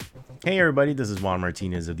Hey everybody, this is Juan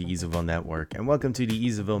Martinez of the ezyville Network, and welcome to the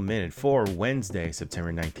ezyville Minute for Wednesday,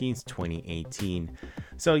 September 19th, 2018.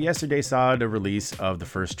 So yesterday saw the release of the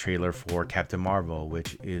first trailer for Captain Marvel,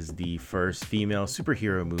 which is the first female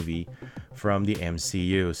superhero movie from the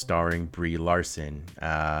MCU starring Brie Larson.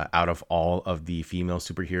 Out of all of the female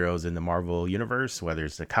superheroes in the Marvel universe, whether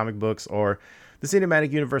it's the comic books or the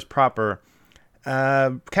cinematic universe proper,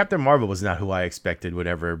 Captain Marvel was not who I expected would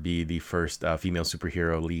ever be the first female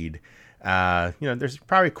superhero lead. There's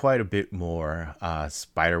probably quite a bit more.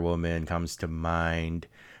 Spider-Woman comes to mind.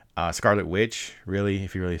 Scarlet Witch, really,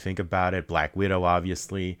 if you really think about it. Black Widow,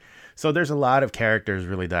 obviously. So there's a lot of characters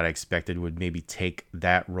really that I expected would maybe take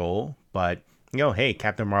that role. But, hey,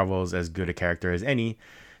 Captain Marvel is as good a character as any,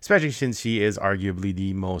 especially since she is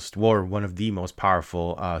arguably one of the most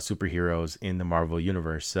powerful superheroes in the Marvel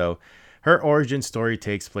universe. So her origin story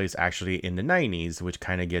takes place actually in the 90s, which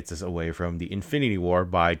kind of gets us away from the Infinity War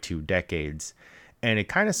by 2 decades. And it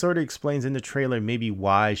kind of sort of explains in the trailer maybe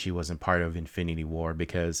why she wasn't part of Infinity War,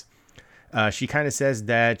 because she kind of says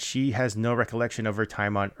that she has no recollection of her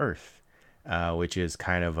time on Earth, which is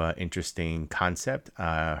kind of an interesting concept.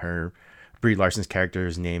 Her Brie Larson's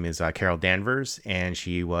character's name is Carol Danvers, and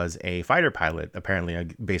she was a fighter pilot,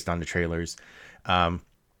 apparently, based on the trailers.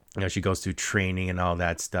 She goes through training and all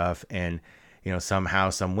that stuff, and somehow,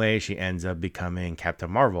 some way, she ends up becoming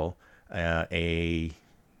Captain Marvel, a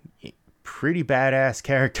pretty badass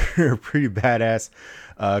character, pretty badass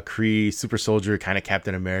Kree super soldier, kind of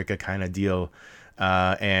Captain America kind of deal.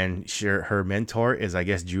 And her mentor is, I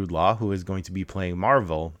guess, Jude Law, who is going to be playing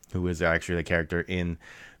Marvel, who is actually the character in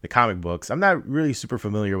the comic books. I'm not really super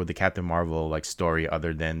familiar with the Captain Marvel story,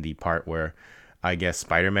 other than the part where I guess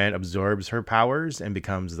Spider-Man absorbs her powers and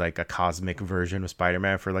becomes like a cosmic version of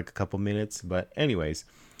Spider-Man for like a couple minutes. But anyways,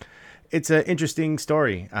 it's an interesting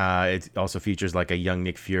story. It also features like a young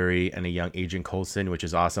Nick Fury and a young Agent Coulson, which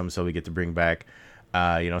is awesome. So we get to bring back,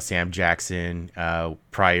 Sam Jackson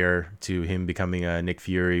prior to him becoming a Nick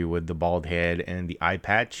Fury with the bald head and the eye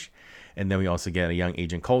patch. And then we also get a young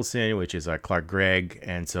Agent Coulson, which is Clark Gregg.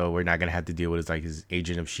 And so we're not going to have to deal with his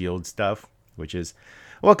Agent of S.H.I.E.L.D. stuff, which is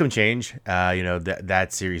welcome change. That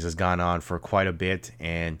series has gone on for quite a bit,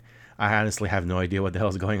 and I honestly have no idea what the hell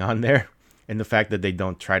is going on there. And the fact that they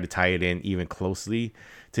don't try to tie it in even closely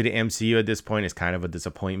to the MCU at this point is kind of a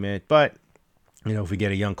disappointment. But, if we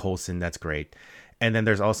get a young Coulson, that's great. And then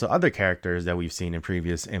there's also other characters that we've seen in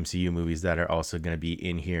previous MCU movies that are also going to be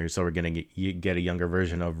in here. So we're going to get a younger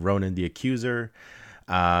version of Ronan the Accuser.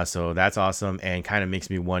 So that's awesome, and kind of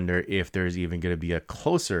makes me wonder if there's even going to be a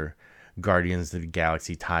closer Guardians of the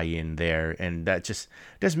Galaxy tie-in there, and that just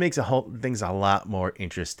makes things a lot more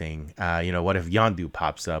interesting. What if Yondu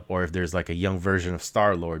pops up, or if there's a young version of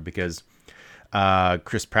Star-Lord, because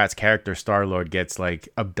Chris Pratt's character Star-Lord gets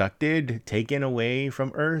abducted, taken away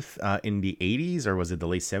from Earth in the 80s, or was it the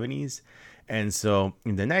late 70s? And so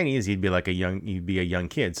in the 90s he'd be a young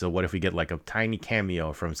kid. So what if we get a tiny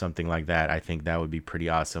cameo from something like that? I think that would be pretty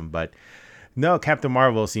awesome. But no, Captain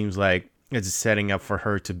Marvel seems like it's setting up for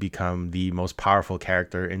her to become the most powerful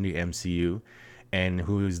character in the MCU, and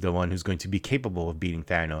who's the one who's going to be capable of beating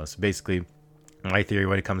Thanos. Basically, my theory,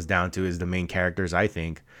 what it comes down to, is the main characters, I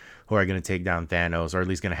think, who are going to take down Thanos, or at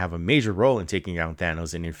least going to have a major role in taking down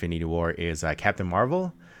Thanos in Infinity War, is Captain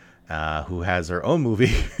Marvel, who has her own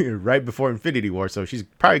movie right before Infinity War, so she's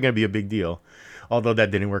probably going to be a big deal, although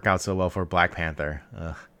that didn't work out so well for Black Panther.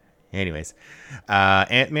 Anyways,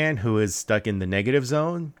 Ant-Man, who is stuck in the negative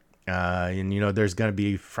zone. There's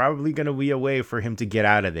probably going to be a way for him to get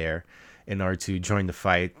out of there in order to join the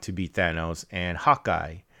fight to beat Thanos. And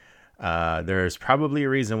Hawkeye, there's probably a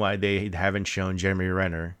reason why they haven't shown Jeremy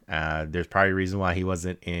Renner. There's probably a reason why he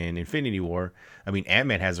wasn't in Infinity War. I mean,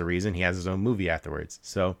 Ant-Man has a reason. He has his own movie afterwards.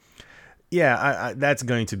 So yeah, that's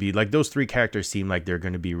going to be those three characters seem like they're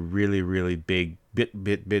going to be really, really big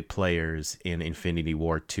bit players in Infinity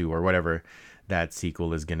War 2, or whatever that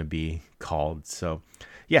sequel is going to be called. So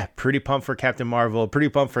yeah, pretty pumped for Captain Marvel. Pretty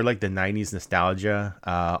pumped for the 90s nostalgia,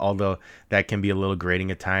 although that can be a little grating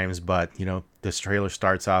at times. But, this trailer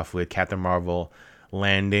starts off with Captain Marvel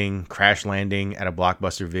crash landing at a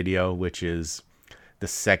Blockbuster Video, which is the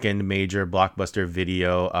second major Blockbuster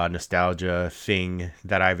Video nostalgia thing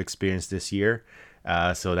that I've experienced this year.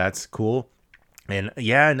 So that's cool. And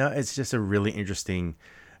yeah, no, it's just a really interesting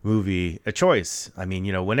movie, a choice. I mean,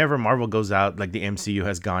 whenever Marvel goes out, the MCU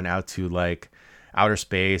has gone out to outer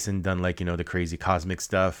space and done the crazy cosmic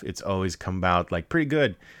stuff, it's always come out pretty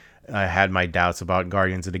good. I had my doubts about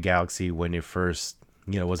Guardians of the Galaxy when it first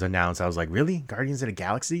was announced. I was like, really, Guardians of the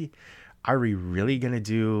Galaxy? Are we really gonna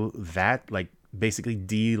do that? Basically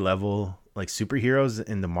D level like superheroes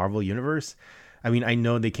in the Marvel universe. I mean, I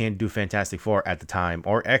know they can't do Fantastic Four at the time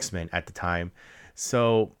or X-Men at the time.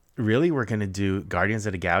 So really, we're going to do Guardians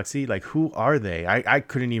of the Galaxy? Like, who are they? I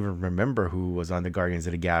couldn't even remember who was on the Guardians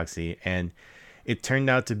of the Galaxy. And it turned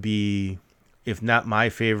out to be, if not my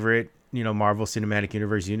favorite, Marvel Cinematic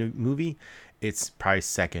Universe movie, it's probably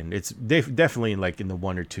second. It's definitely like in the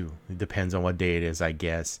one or two. It depends on what day it is, I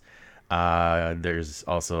guess. There's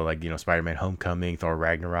also like, Spider-Man Homecoming, Thor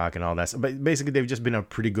Ragnarok, and all that. But basically, they've just been a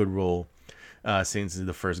pretty good role since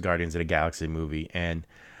the first Guardians of the Galaxy movie. And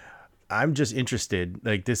I'm just interested.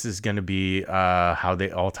 Like, this is going to be how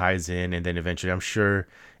they all ties in. And then eventually, I'm sure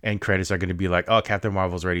end credits are going to be like, oh, Captain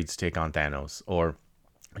Marvel's ready to take on Thanos. Or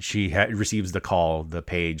she receives the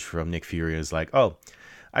page from Nick Fury is like, oh,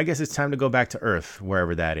 I guess it's time to go back to Earth,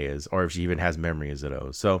 wherever that is. Or if she even has memories of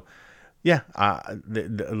those. So, yeah,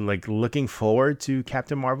 like looking forward to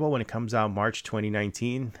Captain Marvel when it comes out March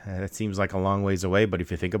 2019. That seems like a long ways away. But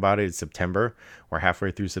if you think about it, it's September. We're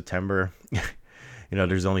halfway through September.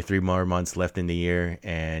 There's only 3 more months left in the year,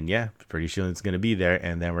 and yeah, pretty sure it's going to be there.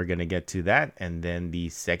 And then we're going to get to that, and then the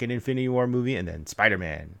second Infinity War movie, and then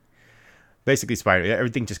Spider-Man. Basically,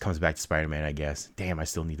 everything just comes back to Spider-Man, I guess. Damn, I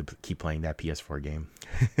still need to keep playing that PS4 game.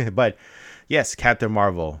 But yes, Captain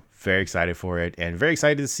Marvel, very excited for it, and very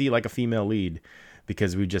excited to see like a female lead,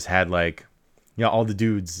 because we just had like, all the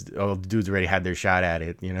dudes already had their shot at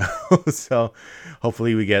it, So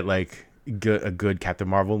hopefully we get like a good Captain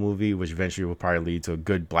Marvel movie, which eventually will probably lead to a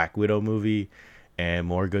good Black Widow movie and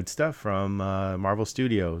more good stuff from Marvel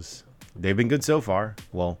Studios. They've been good so far.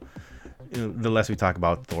 Well, the less we talk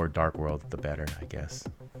about Thor Dark World, the better, I guess.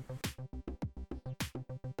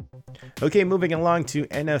 Okay, moving along to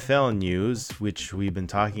NFL news, which we've been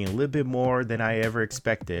talking a little bit more than I ever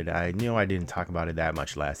expected. I knew I didn't talk about it that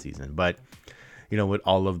much last season, but with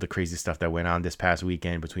all of the crazy stuff that went on this past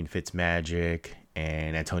weekend between Fitzmagic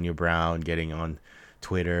and Antonio Brown getting on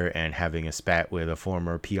Twitter and having a spat with a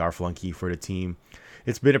former PR flunky for the team,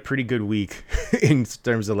 it's been a pretty good week in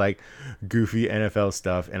terms of like goofy NFL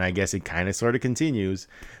stuff. And I guess it kind of sort of continues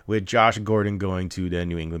with Josh Gordon going to the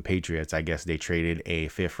New England Patriots. I guess they traded a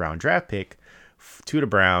 5th round draft pick to the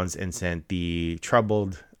Browns and sent the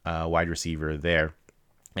troubled wide receiver there.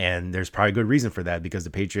 And there's probably good reason for that, because the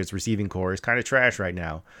Patriots receiving core is kind of trash right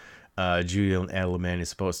now. Julian Edelman is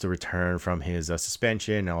supposed to return from his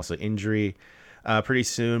suspension and also injury pretty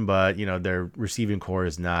soon. But, their receiving core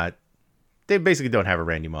is not. They basically don't have a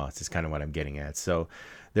Randy Moss. Is kind of what I'm getting at. So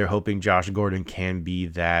they're hoping Josh Gordon can be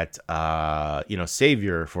that,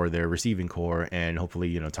 savior for their receiving core. And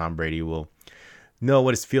hopefully, Tom Brady will know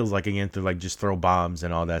what it feels like again to like just throw bombs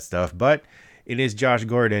and all that stuff. But it is Josh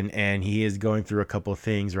Gordon, and he is going through a couple of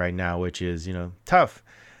things right now, which is, tough.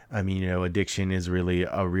 I mean, addiction is really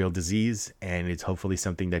a real disease, and it's hopefully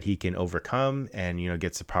something that he can overcome and,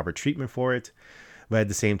 gets the proper treatment for it. But at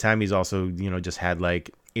the same time, he's also, just had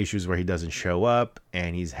like issues where he doesn't show up,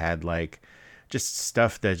 and he's had like just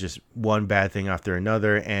stuff that's just one bad thing after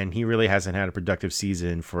another. And he really hasn't had a productive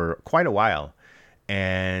season for quite a while.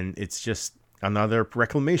 And it's just another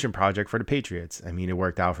reclamation project for the Patriots. I mean, it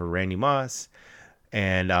worked out for Randy Moss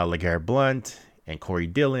and LeGarrette Blount and Corey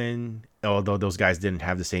Dillon, although those guys didn't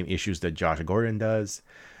have the same issues that Josh Gordon does.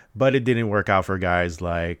 But it didn't work out for guys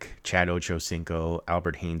like Chad Ochocinco,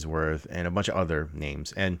 Albert Hainsworth, and a bunch of other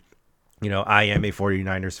names. And, I am a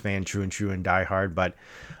 49ers fan, true and diehard, but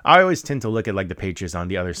I always tend to look at like the Patriots on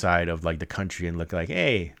the other side of like the country and look like,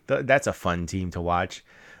 hey, that's a fun team to watch.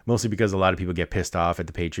 Mostly because a lot of people get pissed off at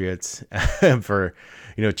the Patriots for,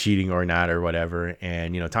 cheating or not or whatever.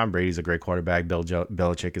 And, Tom Brady's a great quarterback. Bill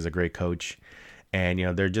Belichick is a great coach. And,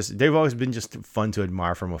 they've always been just fun to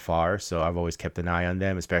admire from afar. So I've always kept an eye on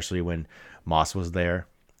them, especially when Moss was there.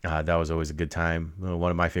 That was always a good time. One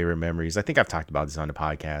of my favorite memories, I think I've talked about this on the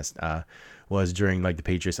podcast, was during like the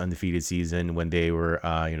Patriots undefeated season when they were,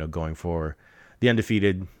 going for the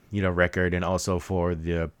undefeated, record, and also for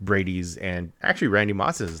the Brady's and actually Randy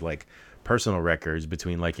Moss's like personal records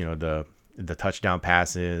between like, the touchdown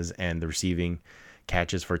passes and the receiving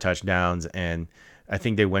catches for touchdowns. And I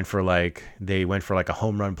think they went for like a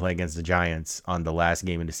home run play against the Giants on the last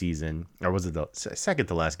game of the season, or was it the second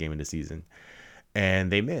to last game of the season?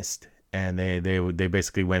 And they missed, and they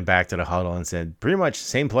basically went back to the huddle and said pretty much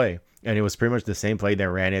same play, and it was pretty much the same play that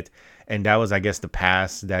ran it. And that was, I guess, the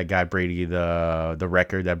pass that got Brady the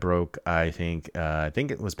record that broke, I think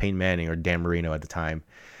it was Peyton Manning or Dan Marino at the time.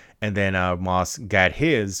 And then Moss got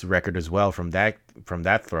his record as well from that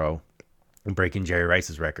throw, breaking Jerry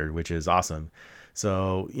Rice's record, which is awesome.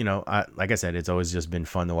 So, like I said, it's always just been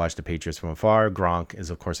fun to watch the Patriots from afar. Gronk is,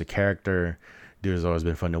 of course, a character. Dude has always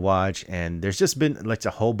been fun to watch. And there's just been like a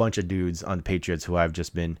whole bunch of dudes on the Patriots who I've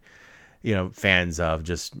just been, fans of,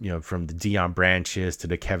 just, from the Deion Branches to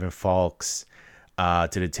the Kevin Falks,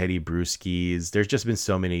 to the Teddy Bruschies. There's just been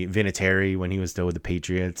so many. Vinatieri when he was still with the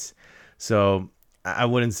Patriots. So I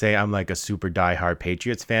wouldn't say I'm like a super diehard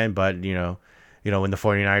Patriots fan, but when the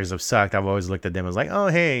 49ers have sucked, I've always looked at them as like, oh,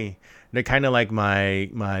 hey, they're kind of like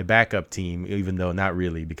my backup team, even though not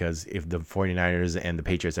really, because if the 49ers and the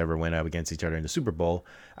Patriots ever went up against each other in the Super Bowl,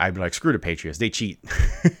 I'd be like, screw the Patriots, they cheat.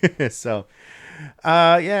 So,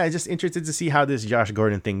 just interested to see how this Josh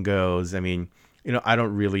Gordon thing goes. I mean, I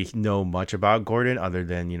don't really know much about Gordon other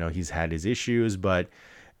than, he's had his issues, but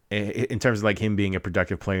in terms of like him being a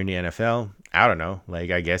productive player in the NFL, I don't know.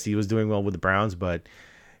 Like, I guess he was doing well with the Browns, but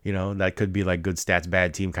that could be like good stats,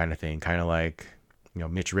 bad team kind of thing. Kind of like,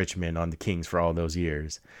 Mitch Richmond on the Kings for all those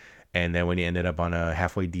years. And then when he ended up on a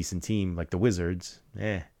halfway decent team like the Wizards,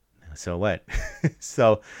 so what?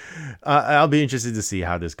 So I'll be interested to see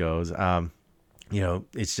how this goes.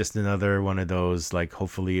 It's just another one of those, like,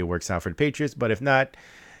 hopefully it works out for the Patriots, but if not,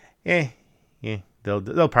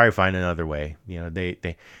 they'll probably find another way.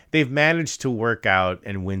 They've managed to work out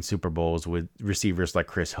and win Super Bowls with receivers like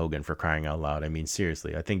Chris Hogan, for crying out loud. I mean,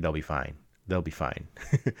 seriously, I think they'll be fine. They'll be fine.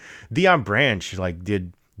 Deion Branch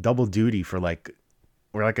did double duty for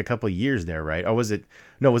a couple of years there, right? Or was it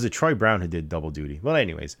Troy Brown who did double duty? Well,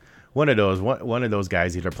 anyways, one of those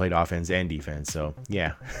guys either played offense and defense. So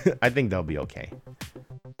yeah, I think they'll be okay.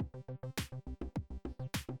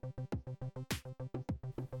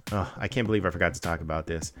 Oh, I can't believe I forgot to talk about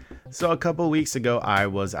this. So a couple of weeks ago, I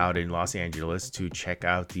was out in Los Angeles to check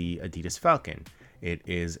out the Adidas Falcon. It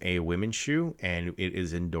is a women's shoe, and it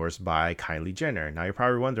is endorsed by Kylie Jenner. Now, you're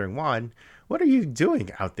probably wondering, Juan, what are you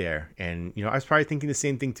doing out there? And, I was probably thinking the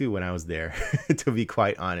same thing, too, when I was there, to be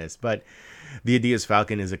quite honest. But the Adidas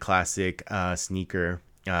Falcon is a classic sneaker,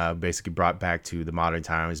 basically brought back to the modern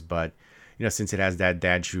times. But, since it has that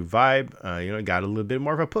dad shoe vibe, it got a little bit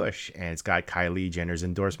more of a push. And it's got Kylie Jenner's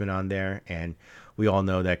endorsement on there. And we all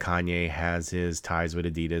know that Kanye has his ties with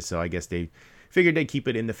Adidas. So I guess they figured they'd keep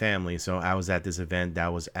it in the family. So I was at this event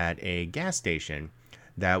that was at a gas station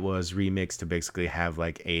that was remixed to basically have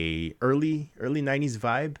like a early 90s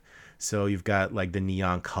vibe. So you've got like the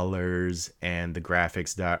neon colors and the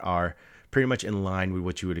graphics that are pretty much in line with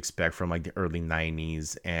what you would expect from like the early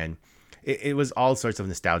 90s. And it was all sorts of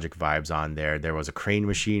nostalgic vibes on there. There was a crane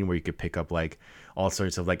machine where you could pick up like all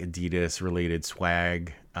sorts of like Adidas related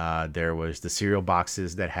swag. There was the cereal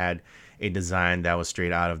boxes that had a design that was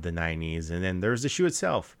straight out of the 90s. And then there's the shoe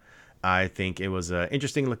itself. I think it was an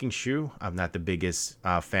interesting looking shoe. I'm not the biggest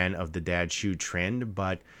fan of the dad shoe trend,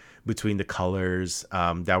 but between the colors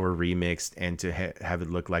that were remixed and to have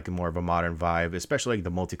it look like more of a modern vibe, especially like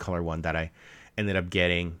the multicolor one that I ended up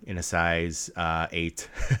getting in a size 8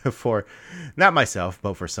 for not myself,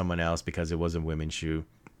 but for someone else because it was a women's shoe.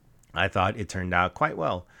 I thought it turned out quite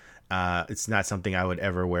well. It's not something I would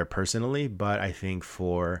ever wear personally, but I think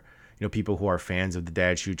for people who are fans of the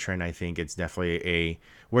dad shoe trend, I think it's definitely a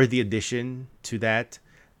worthy addition to that.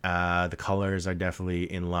 The colors are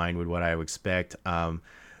definitely in line with what I would expect.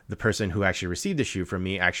 The person who actually received the shoe from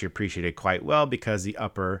me actually appreciated it quite well because the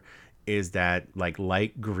upper is that like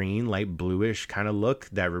light green, light bluish kind of look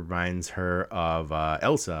that reminds her of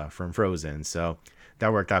Elsa from Frozen. So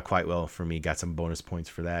that worked out quite well for me. Got some bonus points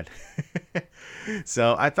for that.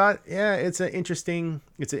 So I thought, it's an interesting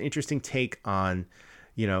take on,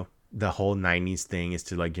 the whole 90s thing is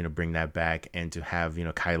to like, bring that back and to have,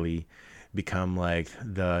 Kylie become like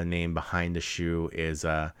the name behind the shoe is,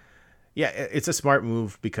 it's a smart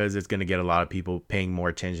move because it's going to get a lot of people paying more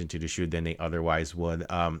attention to the shoe than they otherwise would.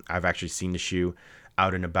 I've actually seen the shoe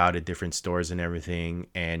out and about at different stores and everything.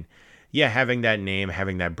 And having that name,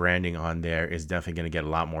 having that branding on there is definitely going to get a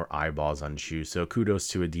lot more eyeballs on the shoe. So kudos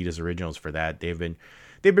to Adidas Originals for that. They've been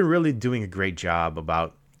really doing a great job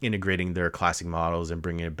about integrating their classic models and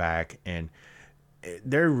bringing it back. And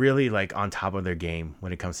they're really like on top of their game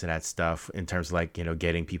when it comes to that stuff in terms of like,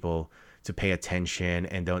 getting people to pay attention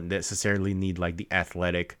and don't necessarily need like the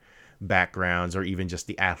athletic backgrounds or even just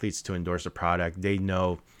the athletes to endorse a product. They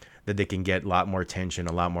know that they can get a lot more attention,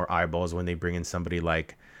 a lot more eyeballs when they bring in somebody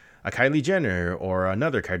like a Kylie Jenner or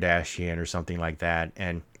another Kardashian or something like that.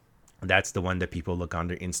 And that's the one that people look on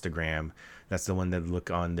their Instagram. That's the one that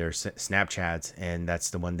look on their Snapchats. And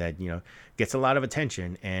that's the one that, gets a lot of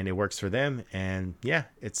attention and it works for them. And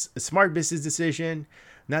it's a smart business decision.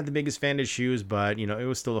 Not the biggest fan of shoes, but, it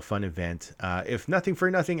was still a fun event. If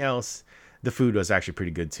nothing else, the food was actually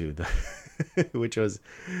pretty good too. which was,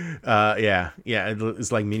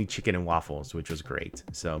 it's like mini chicken and waffles, which was great.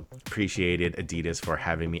 So appreciated Adidas for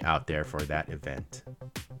having me out there for that event.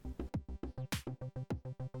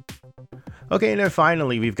 Okay, and then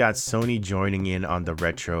finally, we've got Sony joining in on the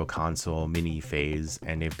retro console mini phase,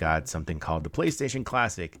 and they've got something called the PlayStation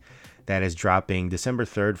Classic that is dropping December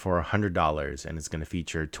 3rd for $100, and it's going to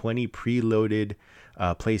feature 20 preloaded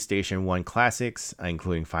PlayStation 1 classics,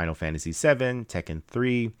 including Final Fantasy VII, Tekken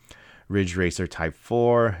 3, Ridge Racer Type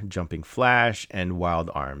 4, Jumping Flash, and Wild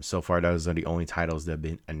Arms. So far, those are the only titles that have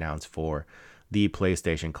been announced for the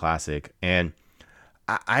PlayStation Classic, and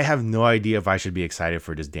I have no idea if I should be excited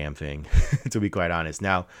for this damn thing, to be quite honest.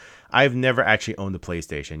 Now, I've never actually owned a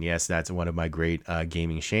PlayStation. Yes, that's one of my great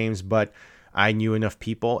gaming shames, but I knew enough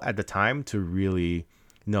people at the time to really,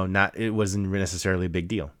 it wasn't necessarily a big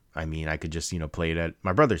deal. I mean, I could just, play it at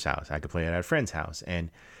my brother's house. I could play it at a friend's house.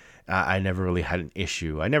 And I never really had an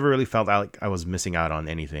issue. I never really felt like I was missing out on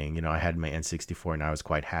anything. I had my N64 and I was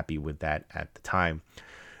quite happy with that at the time.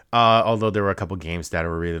 Although there were a couple games that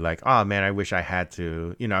were really like, oh man, I wish I had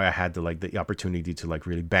to, I had to like the opportunity to like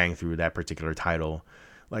really bang through that particular title,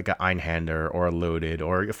 like a Einhander or a Loaded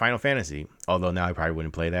or a Final Fantasy. Although now I probably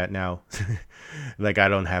wouldn't play that now. Like I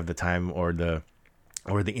don't have the time or the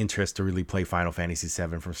interest to really play Final Fantasy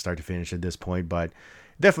VII from start to finish at this point. But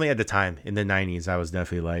definitely at the time in the 90s, I was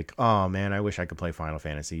definitely like, oh man, I wish I could play Final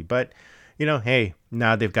Fantasy. But hey,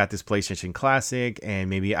 now they've got this PlayStation Classic and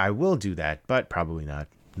maybe I will do that, but probably not.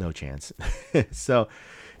 No chance. So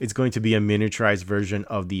it's going to be a miniaturized version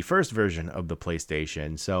of the first version of the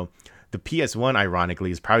PlayStation. So the PS1,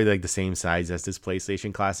 ironically, is probably like the same size as this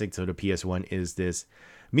PlayStation Classic. So the PS1 is this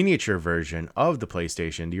miniature version of the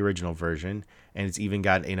PlayStation, the original version. And it's even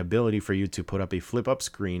got an ability for you to put up a flip-up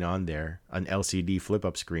screen on there, an LCD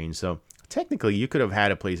flip-up screen. So technically, you could have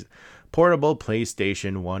had a portable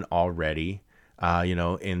PlayStation 1 already.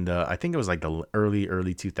 In the, I think it was like the early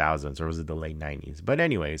 2000s, or was it the late 90s? But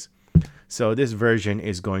anyways, so this version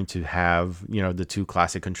is going to have, the two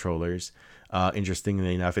classic controllers.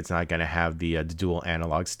 Interestingly enough, it's not going to have the dual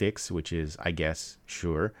analog sticks, which is, I guess,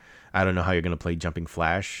 sure. I don't know how you're going to play Jumping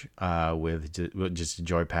Flash with just a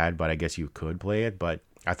joypad, but I guess you could play it. But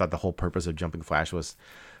I thought the whole purpose of Jumping Flash was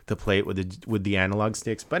to play it with the analog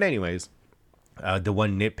sticks. But anyways, the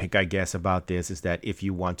one nitpick, I guess, about this is that if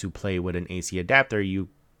you want to play with an AC adapter, you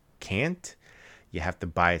can't. You have to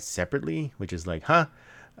buy it separately, which is like,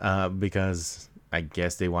 because I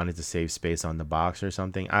guess they wanted to save space on the box or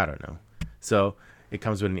something. I don't know. So it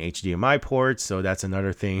comes with an HDMI port, so that's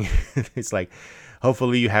another thing. It's like,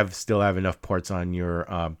 hopefully you still have enough ports on your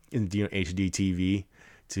HD TV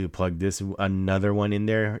to plug another one in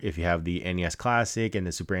there. If you have the NES Classic and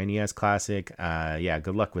the Super NES Classic,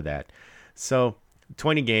 good luck with that. So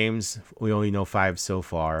 20 games, we only know 5 so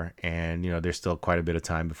far, and there's still quite a bit of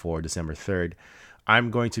time before December 3rd. I'm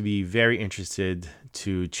going to be very interested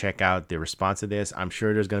to check out the response to this. I'm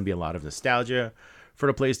sure there's going to be a lot of nostalgia for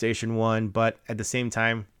the PlayStation 1, but at the same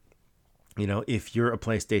time, if you're a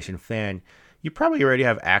PlayStation fan, you probably already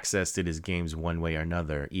have access to these games one way or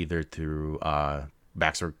another, either through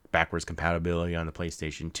backwards compatibility on the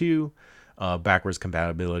PlayStation 2, backwards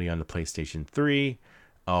compatibility on the PlayStation 3,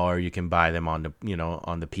 or you can buy them on the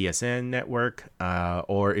on the PSN network,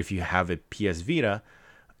 or if you have a PS Vita.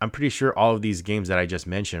 I'm pretty sure all of these games that I just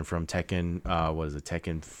mentioned, from Tekken,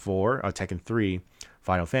 Tekken 4, Tekken 3,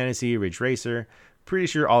 Final Fantasy, Ridge Racer, pretty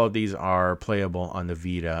sure all of these are playable on the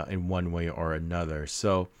Vita in one way or another.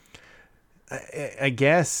 So I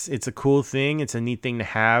guess it's a cool thing. It's a neat thing to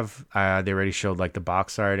have. They already showed like the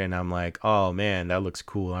box art, and I'm like, oh man, that looks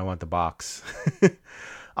cool. I want the box.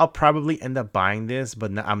 I'll probably end up buying this, but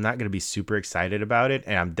I'm not going to be super excited about it.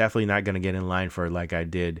 And I'm definitely not going to get in line for like I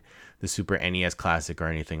did the Super NES Classic or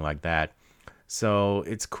anything like that. So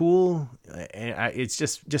it's cool. It's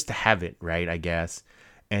just to have it, right, I guess.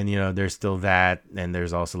 And, there's still that. And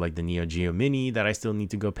there's also like the Neo Geo Mini that I still need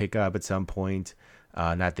to go pick up at some point.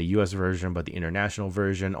 Not the US version, but the international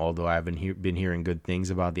version. Although I haven't been hearing good things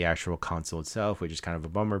about the actual console itself, which is kind of a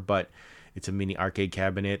bummer. But it's a mini arcade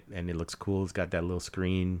cabinet, and it looks cool. It's got that little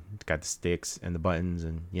screen. It's got the sticks and the buttons,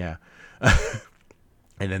 and yeah.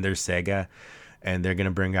 And then there's Sega, and they're going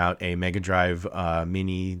to bring out a Mega Drive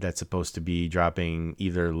Mini that's supposed to be dropping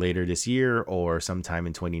either later this year or sometime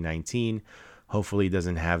in 2019. Hopefully it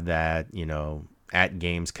doesn't have that, at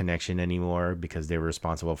games connection anymore, because they were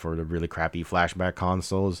responsible for the really crappy flashback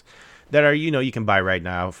consoles that are, you can buy right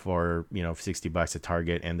now for, $60 at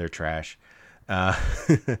Target, and they're trash.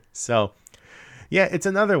 So yeah, it's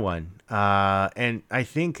another one. And I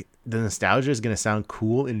think the nostalgia is going to sound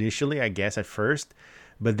cool initially, I guess, at first,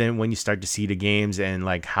 But then when you start to see the games and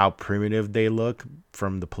like how primitive they look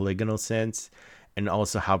from the polygonal sense, and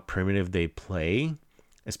also how primitive they play,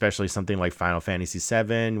 especially something like Final Fantasy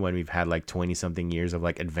VII, when we've had like 20 something years of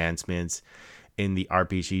like advancements in the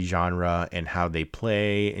RPG genre and how they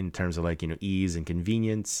play in terms of like, ease and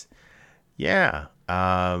convenience. Yeah.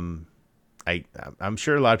 I'm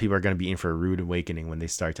sure a lot of people are going to be in for a rude awakening when they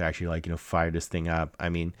start to actually like, fire this thing up. I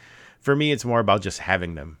mean, for me, it's more about just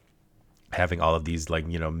having all of these like,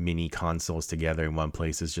 mini consoles together in one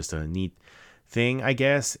place is just a neat thing, I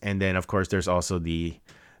guess. And then of course there's also the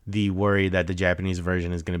worry that the Japanese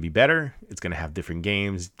version is going to be better. It's going to have different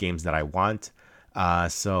games that I want.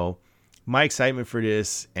 So my excitement for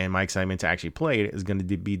this and my excitement to actually play it is going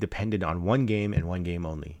to be dependent on one game and one game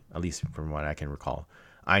only, at least from what I can recall.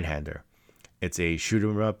 Einhander. It's a shoot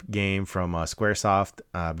 'em up game from Squaresoft,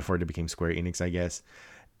 before they became Square Enix, I guess.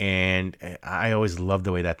 And I always loved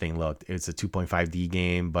the way that thing looked. It's a 2.5D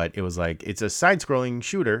game, but it was like, it's a side-scrolling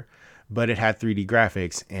shooter, but it had 3D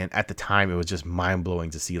graphics. And at the time, it was just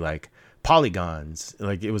mind-blowing to see like polygons.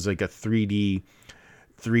 Like it was like a 3D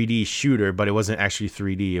shooter, but it wasn't actually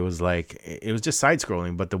 3D. It was just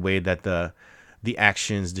side-scrolling, but the way that the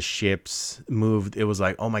actions, the ships moved, it was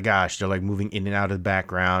like, oh my gosh, they're like moving in and out of the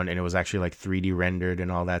background, and it was actually like 3D rendered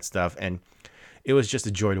and all that stuff. And it was just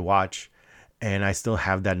a joy to watch. And I still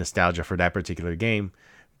have that nostalgia for that particular game.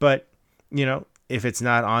 But, if it's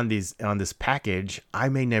not on this package, I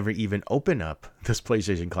may never even open up this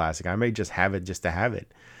PlayStation Classic. I may just have it just to have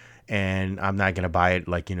it. And I'm not going to buy it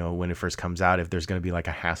like, when it first comes out. If there's going to be like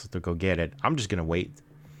a hassle to go get it, I'm just going to wait.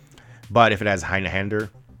 But if it has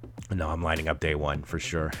Einhander, no, I'm lining up day one for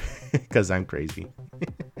sure. Because I'm crazy.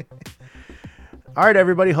 All right,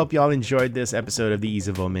 everybody. Hope you all enjoyed this episode of the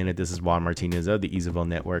ezyville Minute. This is Juan Martinez of the ezyville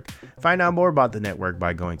Network. Find out more about the network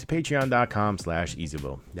by going to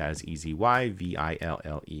patreon.com/ezyville. That is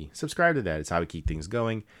ezyville. Subscribe to that. It's how we keep things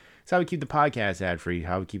going. It's how we keep the podcast ad-free.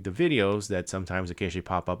 How we keep the videos that sometimes occasionally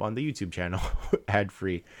pop up on the YouTube channel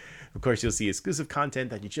ad-free. Of course, you'll see exclusive content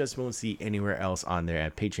that you just won't see anywhere else on there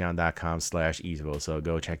at patreon.com/ezyville. So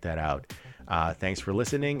go check that out. Thanks for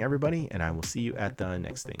listening, everybody, and I will see you at the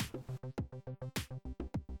next thing.